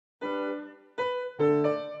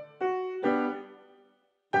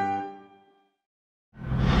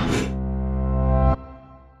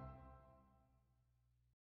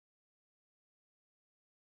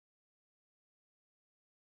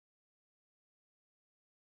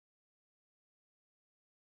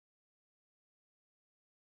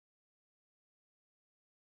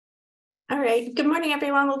All right. Good morning,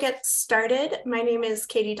 everyone. We'll get started. My name is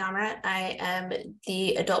Katie Domrat. I am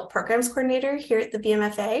the Adult Programs Coordinator here at the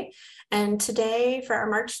VMFA. And today for our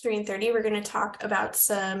March 3 and 30, we're going to talk about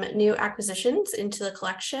some new acquisitions into the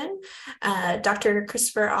collection. Dr.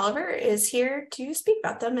 Christopher Oliver is here to speak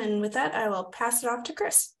about them. And with that, I will pass it off to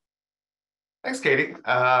Chris. Thanks, Katie.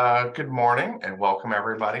 Good morning and welcome,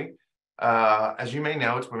 everybody. As you may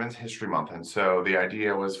know, it's Women's History Month. And so the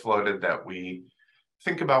idea was floated that we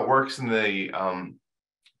think about works in the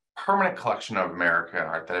permanent collection of American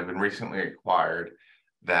art that have been recently acquired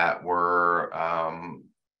that were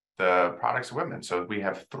the products of women. So we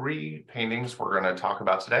have three paintings we're going to talk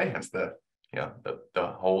about today. Hence the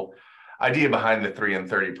whole idea behind the 3 and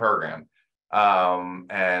 30 program.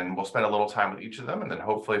 And we'll spend a little time with each of them, and then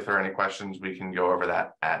hopefully if there are any questions, we can go over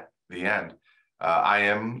that at the end. I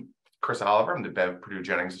am Chris Oliver. I'm the Perdue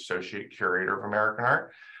Jennings Associate Curator of American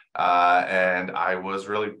Art. And I was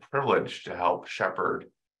really privileged to help shepherd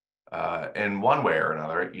in one way or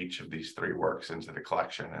another each of these three works into the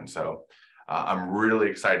collection. And so I'm really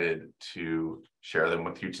excited to share them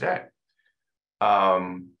with you today. So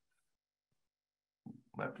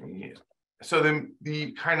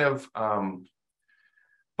the kind of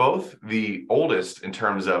both the oldest in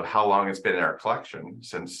terms of how long it's been in our collection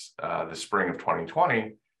since the spring of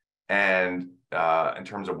 2020, and in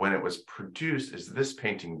terms of when it was produced, is this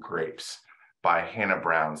painting Grapes by Hannah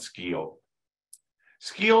Brown Skeele.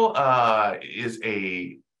 Skeele is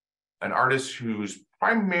an artist who's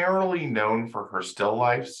primarily known for her still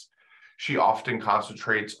lifes. She often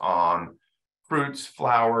concentrates on fruits,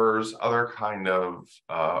 flowers, other kind of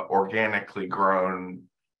organically grown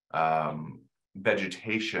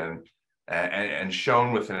vegetation and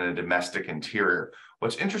shown within a domestic interior.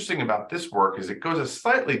 What's interesting about this work is it goes a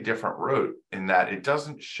slightly different route in that it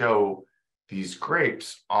doesn't show these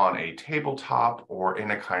grapes on a tabletop or in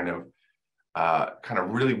a kind of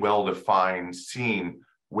really well-defined scene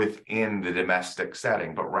within the domestic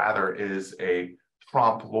setting, but rather is a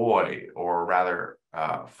trompe l'oeil, or rather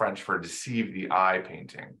French for deceive the eye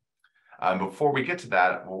painting. Before we get to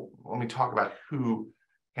that, let me talk about who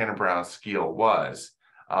Hannah Brown Skeele was.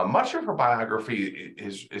 Much of her biography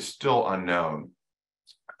is still unknown,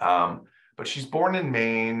 but she's born in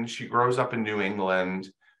Maine. She grows up in New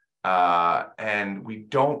England, and we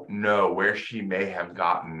don't know where she may have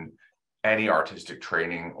gotten any artistic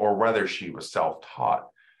training or whether she was self-taught.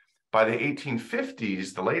 By the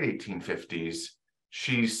 1850s, the late 1850s,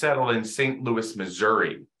 she settled in St. Louis,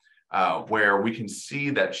 Missouri, where we can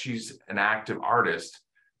see that she's an active artist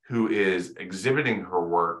who is exhibiting her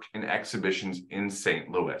work in exhibitions in St.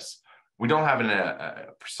 Louis. We don't have a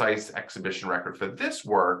precise exhibition record for this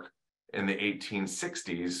work in the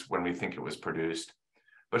 1860s when we think it was produced,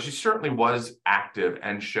 but she certainly was active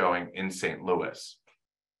and showing in St. Louis.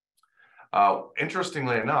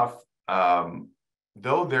 Interestingly enough,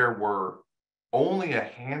 though there were only a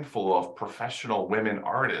handful of professional women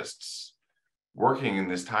artists working in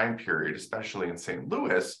this time period, especially in St.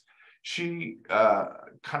 Louis, she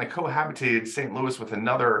kind of cohabitated St. Louis with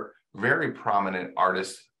another very prominent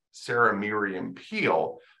artist, Sarah Miriam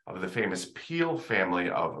Peale, of the famous Peale family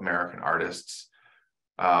of American artists.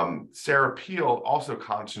 Sarah Peale also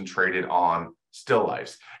concentrated on still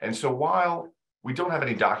lifes. And so while we don't have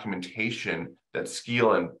any documentation that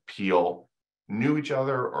Skeele and Peale knew each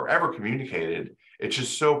other or ever communicated, it's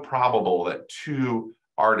just so probable that two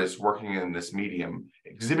artists working in this medium,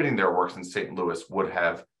 exhibiting their works in St. Louis, would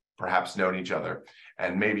have perhaps known each other.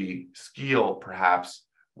 And maybe Skeele perhaps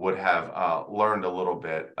would have learned a little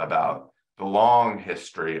bit about the long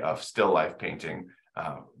history of still life painting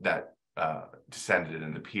that descended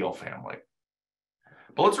in the Peale family.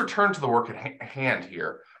 But let's return to the work at hand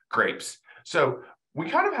here, Grapes. So we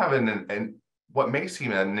kind of have what may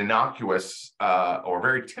seem an innocuous or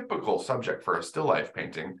very typical subject for a still life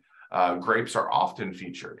painting. Grapes are often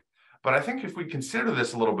featured. But I think if we consider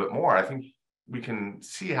this a little bit more, I think we can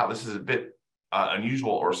see how this is a bit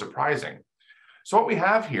unusual or surprising. So what we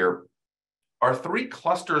have here are three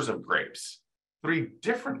clusters of grapes, three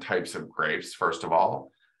different types of grapes, first of all,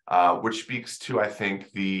 which speaks to, I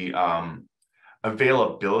think, the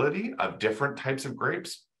availability of different types of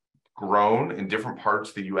grapes grown in different parts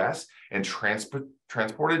of the US and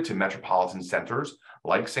transported to metropolitan centers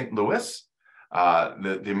like St. Louis.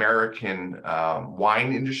 The American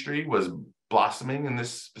wine industry was blossoming in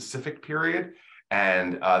this specific period,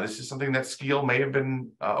 and this is something that Skeele may have been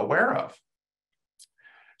aware of.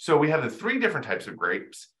 So we have the three different types of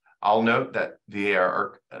grapes. I'll note that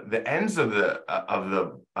the ends of the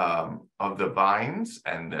vines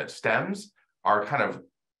and the stems are kind of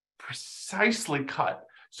precisely cut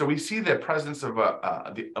So we see the presence of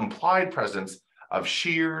the implied presence of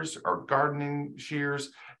shears or gardening shears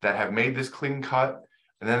that have made this clean cut.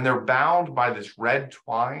 And then they're bound by this red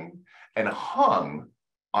twine and hung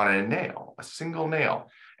on a nail, a single nail.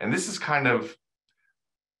 And this is kind of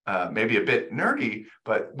maybe a bit nerdy,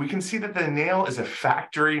 but we can see that the nail is a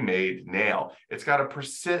factory-made nail. It's got a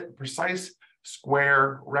precise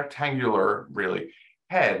square, rectangular, really,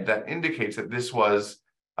 head that indicates that this was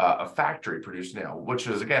a factory-produced nail, which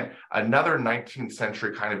is, again, another 19th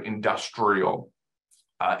century kind of industrial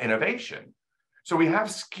innovation. So we have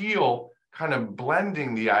Skeele kind of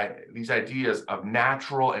blending these ideas of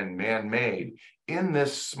natural and man-made in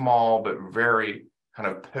this small but very kind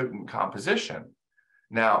of potent composition.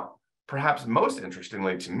 Now, perhaps most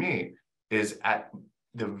interestingly to me is at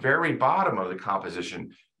the very bottom of the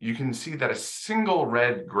composition, you can see that a single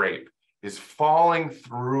red grape is falling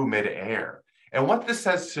through midair. And what this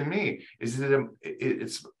says to me is that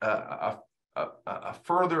it's a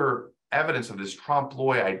further evidence of this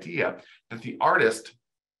trompe-l'oeil idea that the artist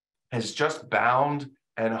has just bound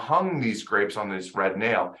and hung these grapes on this red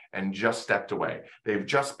nail and just stepped away. They've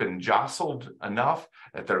just been jostled enough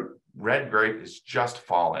that the red grape is just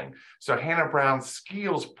falling. So Hannah Brown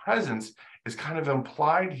Skeele's presence is kind of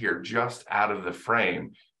implied here just out of the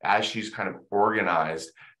frame as she's kind of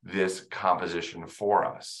organized this composition for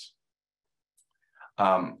us.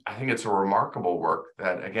 I think it's a remarkable work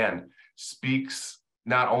that, again, speaks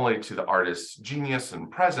not only to the artist's genius and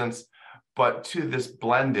presence, but to this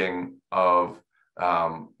blending of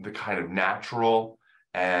the kind of natural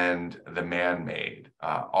and the man-made,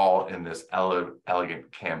 all in this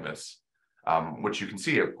elegant canvas, which you can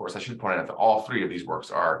see, of course. I should point out that all three of these works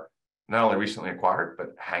are not only recently acquired,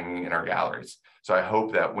 but hanging in our galleries. So I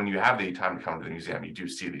hope that when you have the time to come to the museum, you do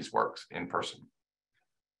see these works in person.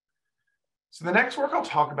 So the next work I'll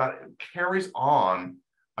talk about carries on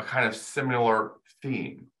a kind of similar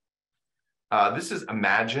theme. This is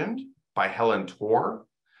Imagined by Helen Torr.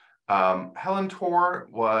 Helen Torr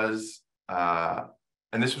was,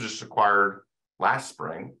 and this was just acquired last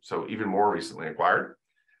spring, so even more recently acquired.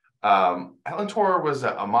 Helen Torr was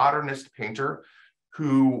a modernist painter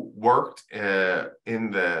who worked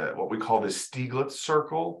in what we call the Stieglitz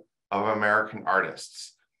Circle of American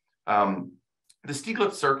artists. The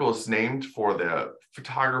Stieglitz Circle is named for the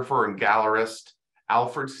photographer and gallerist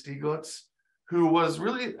Alfred Stieglitz, who was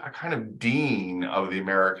really a kind of dean of the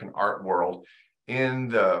American art world in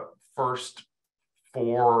the first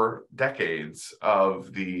 4 decades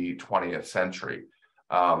of the 20th century.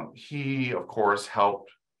 He, of course,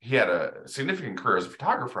 he had a significant career as a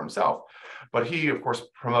photographer himself, but he, of course,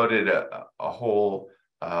 promoted a whole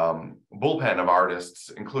bullpen of artists,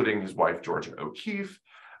 including his wife, Georgia O'Keeffe,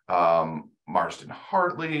 Marston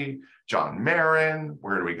Hartley, John Marin,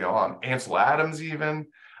 where do we go on? Ansel Adams even,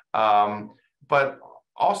 but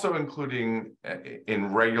also including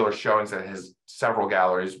in regular showings at his several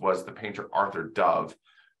galleries was the painter Arthur Dove,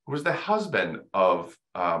 who was the husband of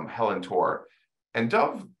Helen Torr. And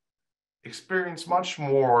Dove experienced much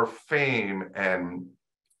more fame and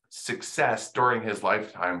success during his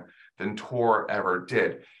lifetime than Torr ever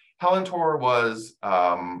did. Helen Torr was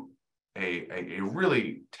a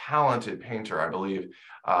really talented painter, I believe,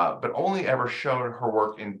 but only ever showed her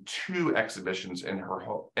work in 2 exhibitions in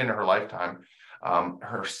her lifetime.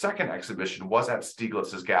 Her second exhibition was at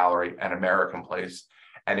Stieglitz's gallery at American Place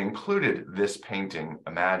and included this painting,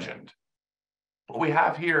 Imagined. What we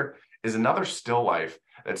have here is another still life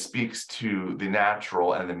that speaks to the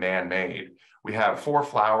natural and the man-made. We have 4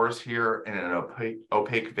 flowers here in an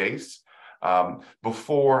opaque vase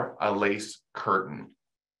before a lace curtain.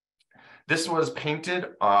 This was painted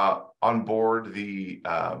on board the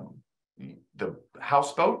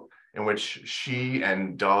houseboat in which she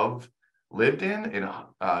and Dove lived in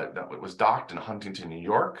that was docked in Huntington, New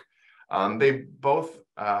York. They both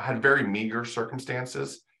had very meager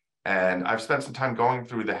circumstances, and I've spent some time going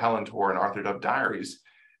through the Helen Torr and Arthur Dove diaries,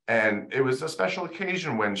 and it was a special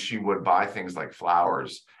occasion when she would buy things like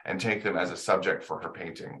flowers and take them as a subject for her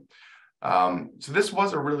painting. So this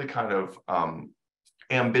was a really kind of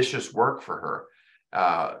ambitious work for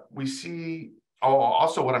her. We see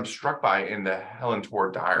also what I'm struck by in the Helen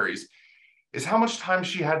Torr diaries is how much time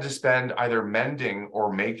she had to spend either mending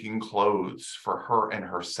or making clothes for her and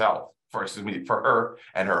herself, for her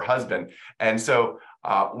and her husband. And so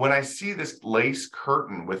when I see this lace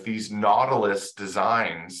curtain with these nautilus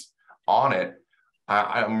designs on it,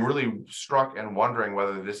 I'm really struck and wondering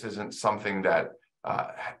whether this isn't something that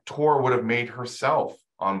Torr would have made herself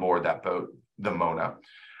on board that boat, the Mona.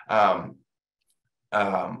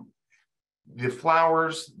 The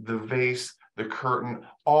flowers, the vase, the curtain,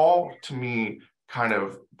 all to me kind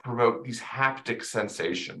of provoke these haptic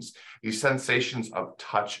sensations, these sensations of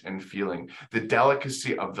touch and feeling, the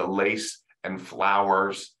delicacy of the lace and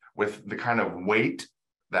flowers with the kind of weight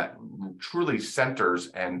that truly centers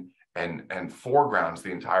and foregrounds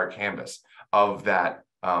the entire canvas of that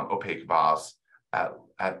opaque vase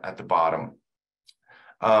at the bottom.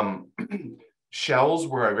 Shells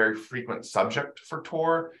were a very frequent subject for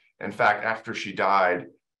Torr. In fact, after she died,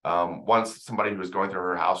 once somebody who was going through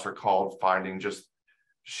her house recalled finding just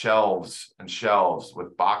shelves and shelves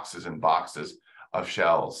with boxes and boxes of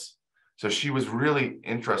shells. So she was really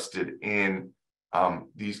interested in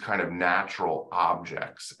these kind of natural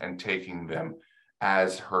objects and taking them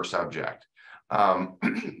as her subject. So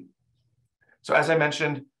as I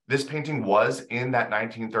mentioned, this painting was in that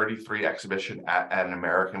 1933 exhibition at an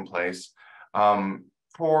American Place.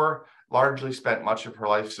 Torr largely spent much of her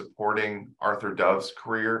life supporting Arthur Dove's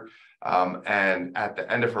career, and at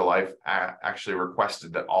the end of her life actually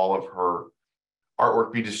requested that all of her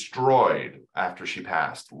artwork be destroyed after she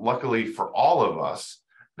passed. Luckily for all of us,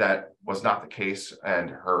 that was not the case, and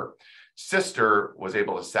her sister was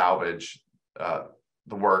able to salvage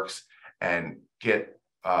the works and get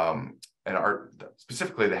an art,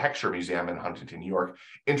 specifically the Heckscher Museum in Huntington, New York,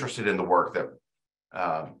 interested in the work that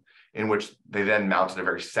in which they then mounted a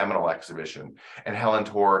very seminal exhibition. And Helen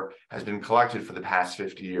Torr has been collected for the past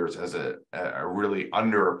 50 years as a really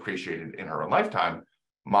underappreciated in her own lifetime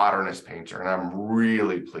modernist painter. And I'm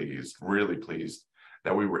really pleased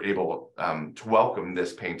that we were able to welcome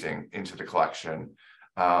this painting into the collection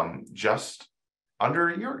just under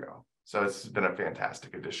a year ago. So it's been a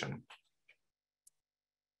fantastic addition.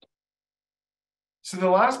 So the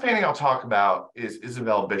last painting I'll talk about is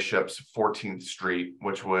Isabel Bishop's 14th Street,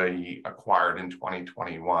 which we acquired in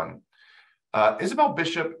 2021. Isabel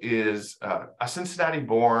Bishop is a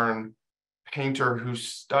Cincinnati-born painter who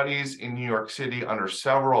studies in New York City under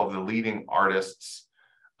several of the leading artists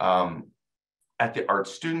at the Art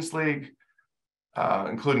Students League,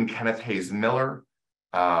 including Kenneth Hayes Miller.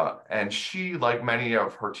 And she, like many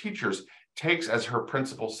of her teachers, takes as her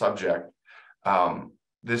principal subject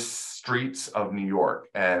the streets of New York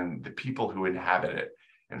and the people who inhabit it.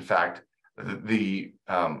 In fact, the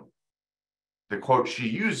quote she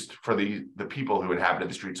used for the people who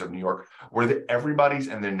inhabited the streets of New York were the everybody's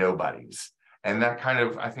and the nobodies. And that kind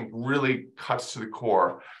of, I think, really cuts to the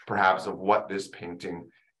core, perhaps, of what this painting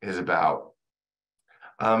is about.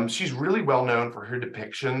 She's really well known for her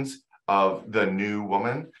depictions of the new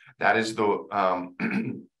woman. That is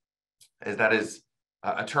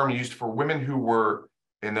a term used for women who were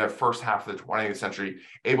in the first half of the 20th century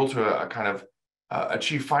able to kind of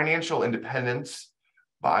achieve financial independence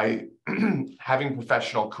by having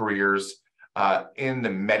professional careers in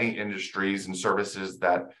the many industries and services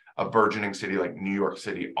that a burgeoning city like New York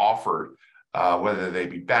City offered, whether they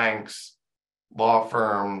be banks, law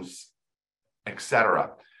firms,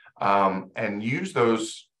 etc., and use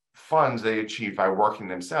those funds they achieve by working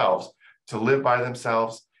themselves to live by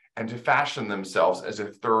themselves and to fashion themselves as a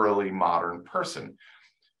thoroughly modern person.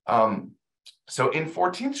 So in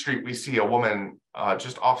 14th Street, we see a woman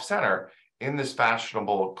just off center in this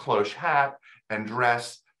fashionable cloche hat and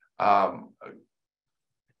dress,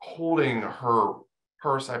 holding her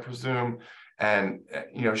purse, I presume, and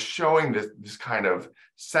showing this kind of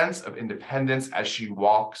sense of independence as she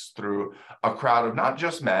walks through a crowd of not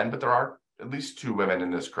just men, but there are at least two women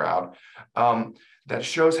in this crowd, that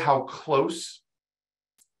shows how close,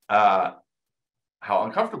 how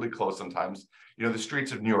uncomfortably close sometimes, the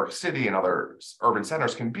streets of New York City and other urban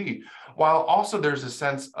centers can be, while also there's a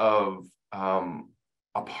sense of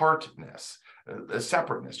apartness, a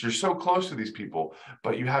separateness. You're so close to these people,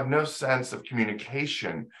 but you have no sense of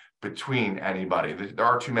communication between anybody. There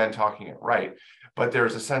are two men talking it right, but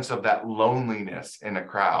there's a sense of that loneliness in a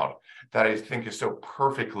crowd that I think is so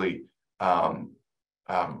perfectly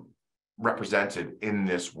represented in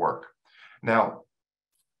this work. Now,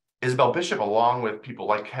 Isabel Bishop, along with people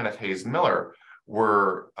like Kenneth Hayes Miller,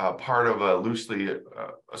 were part of a loosely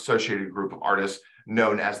associated group of artists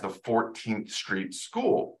known as the 14th Street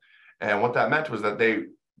School. And what that meant was that they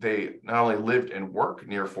not only lived and worked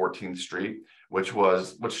near 14th Street, which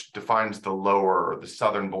defines the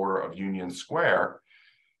southern border of Union Square,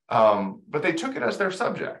 but they took it as their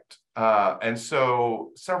subject. And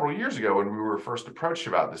so several years ago, when we were first approached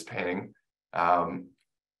about this painting,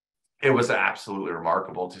 it was absolutely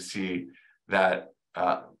remarkable to see that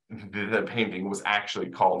the painting was actually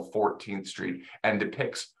called 14th Street and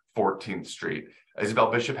depicts 14th Street.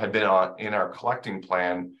 Isabel Bishop had been in our collecting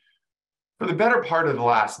plan for the better part of the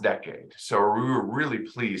last decade. So we were really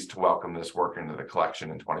pleased to welcome this work into the collection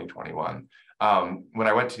in 2021. When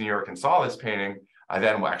I went to New York and saw this painting, I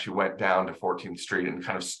then actually went down to 14th Street and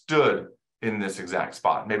kind of stood in this exact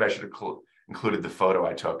spot. Maybe I should have included the photo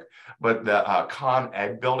I took, but the Con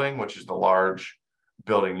Egg building, which is the large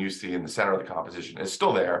building you see in the center of the composition, is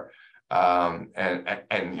still there.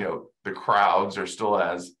 And you know, the crowds are still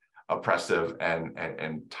as oppressive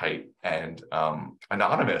and tight and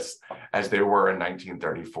anonymous as they were in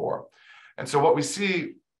 1934. And so what we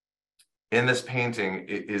see in this painting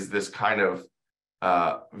is this kind of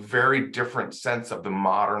very different sense of the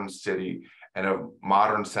modern city and of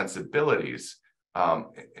modern sensibilities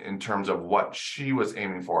in terms of what she was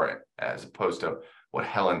aiming for, as opposed to what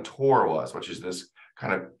Helen Torr was, which is this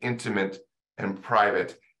kind of intimate and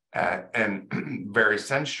private and very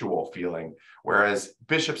sensual feeling, whereas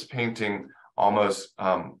Bishop's painting almost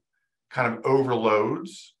kind of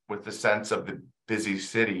overloads with the sense of the busy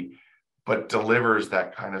city, but delivers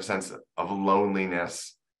that kind of sense of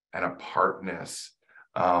loneliness and apartness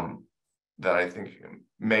that I think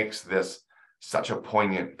makes this such a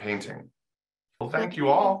poignant painting. Well, thank you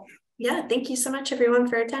all. Yeah, thank you so much, everyone,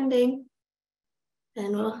 for attending.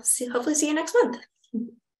 And we'll hopefully see you next month.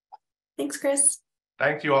 Thanks, Chris.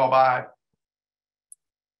 Thank you all. Bye.